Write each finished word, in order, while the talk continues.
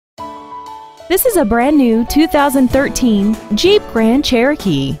This is a brand new 2013 Jeep Grand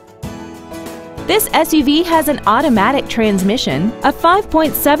Cherokee. This SUV has an automatic transmission, a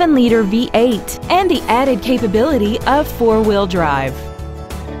 5.7-liter V8, and the added capability of four-wheel drive.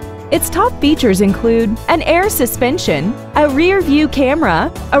 Its top features include an air suspension, a rear-view camera,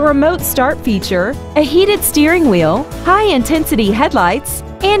 a remote start feature, a heated steering wheel, high-intensity headlights,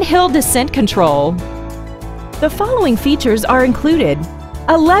 and hill descent control. The following features are included: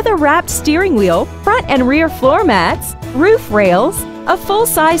 a leather-wrapped steering wheel, front and rear floor mats, roof rails, a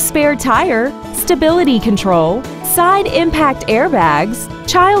full-size spare tire, stability control, side impact airbags,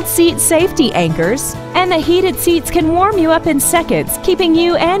 child seat safety anchors, and the heated seats can warm you up in seconds, keeping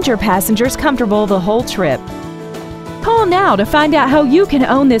you and your passengers comfortable the whole trip. Call now to find out how you can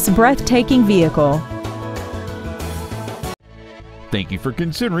own this breathtaking vehicle. Thank you for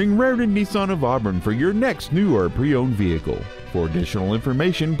considering Rairdon Nissan of Auburn for your next new or pre-owned vehicle. For additional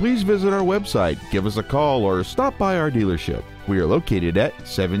information, please visit our website, give us a call, or stop by our dealership. We are located at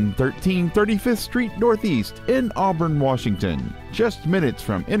 713 35th Street Northeast in Auburn, Washington, just minutes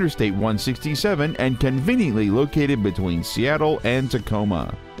from Interstate 167 and conveniently located between Seattle and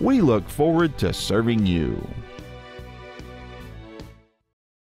Tacoma. We look forward to serving you.